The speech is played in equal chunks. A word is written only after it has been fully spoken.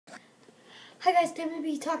Hi guys, today I'm going to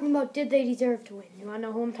be talking about did they deserve to win. You want to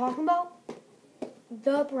know who I'm talking about?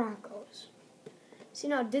 The Broncos. See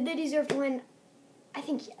now, did they deserve to win? I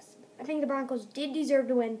think yes. I think the Broncos did deserve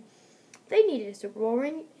to win. They needed a Super Bowl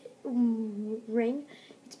ring.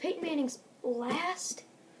 It's Peyton Manning's last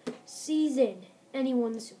season, and he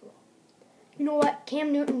won the Super Bowl. You know what?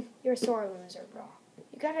 Cam Newton, you're a sore loser, bro.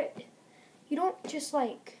 You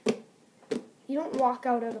don't walk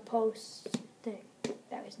out of the post thing.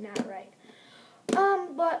 That was not right.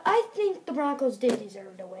 But I think the Broncos did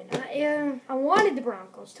deserve to win. I wanted the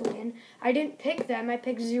Broncos to win. I didn't pick them. I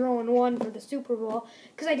picked 0-1 for the Super Bowl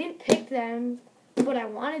because I didn't pick them, but I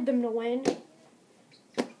wanted them to win.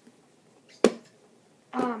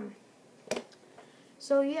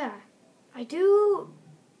 So yeah, I do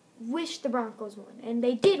wish the Broncos won, and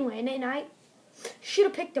they did win, and I should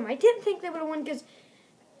have picked them. I didn't think they would have won because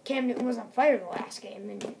Cam Newton was on fire the last game,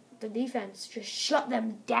 and the defense just shut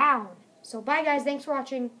them down. So bye guys, thanks for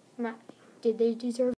watching. Did they deserve